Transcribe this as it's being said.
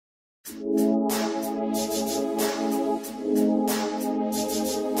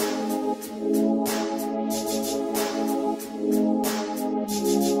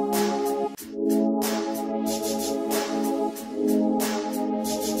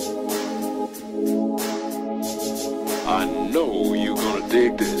I know you're gonna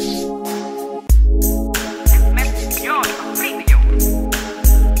dig this. This message is yours, completely yours.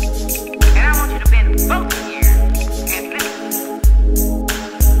 And I want you to bend both ears and listen.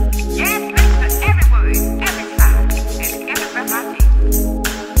 Yes, listen to every word, every sigh, and every breath I take.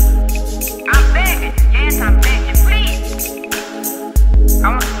 I'm begging, yes, I'm begging, please. I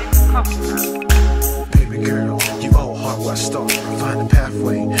want you to listen closer. Baby girl, you all heart where I start. Find the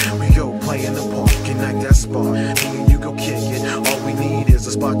pathway, we go play in the park. Connect that spark, me and you go kick it. All we need is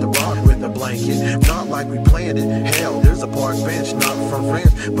a spot to rock with a blanket. Not like we planned it, hell, there's a park bench. Not from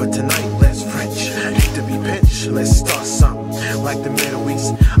friends, but tonight let's French. Hate to be pinched, let's start something. Like the Middle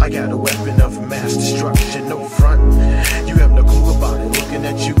East, I got a weapon of mass destruction, no front. You have no clue about it, looking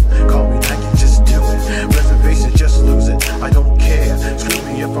at you. Call me like you just do it. Reservation, just lose it, I don't care. Screw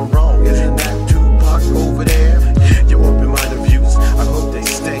me if I'm wrong, isn't that Tupac over there? Your open-minded views, I hope they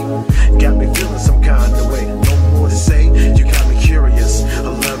stay. Got me feeling some kind of way, no more to say. You got me curious, I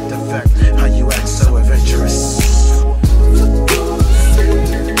love the fact how you act so adventurous.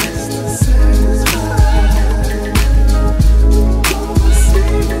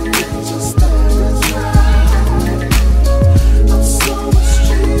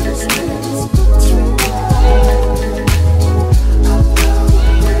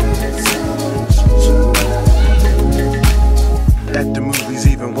 At the movies,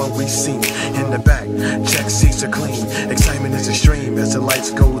 even what we see in the back, check seats are clean. Excitement is extreme as the lights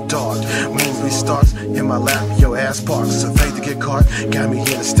go dark. Movie starts in my lap, your ass parks. Afraid to get caught, got me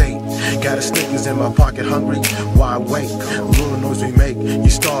here to stay. Got a Snickers in my pocket, hungry. Why wait? A little noise we make, you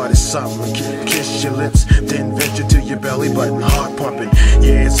started something. Kiss your lips, then venture to your belly button, heart pumping.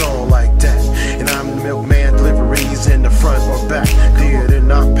 Yeah, it's all like that. And I'm the milkman, deliveries in the front or back. Cleared and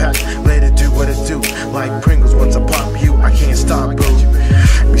not packed, let it do what it do. Like Pringles, once I pop you, I can't stop, boo.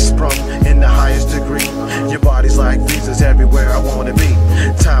 Be sprung in the highest degree. Your body's like visas everywhere I wanna be.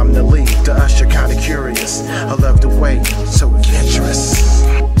 Time to leave, to usher, kinda curious. I love the way, so adventurous.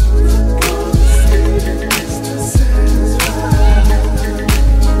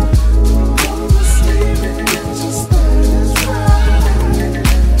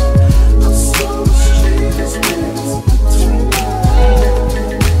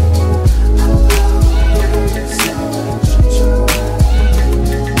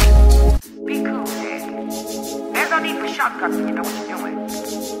 Shortcuts, you know what you're doing.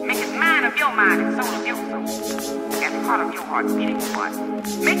 Make it mind of your mind and soul of your soul. And heart of your heart, beating your heart.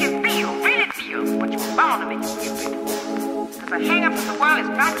 Make it feel, really feel what you were born to make it feel. Because the hang-up of the world is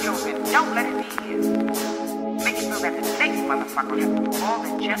not yours, and don't let it be his. Make it feel that the next motherfucker has more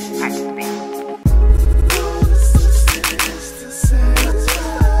than just practice things.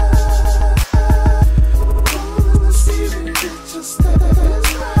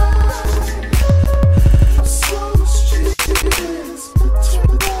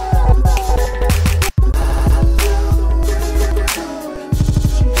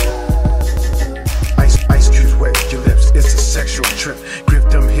 Trip, grip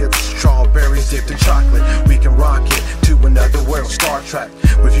them hips, strawberries dipped in chocolate. We can rock it to another world, Star Trek.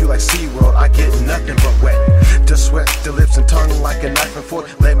 With you like SeaWorld, I get nothing but wet. The sweat, the lips and tongue like a knife and fork.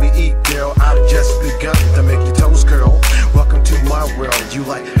 Let me eat, girl, I've just begun to make your toes curl. Welcome to my world, you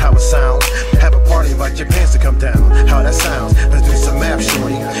like how it sounds. Have a party, invite your pants to come down. How that sounds, let's do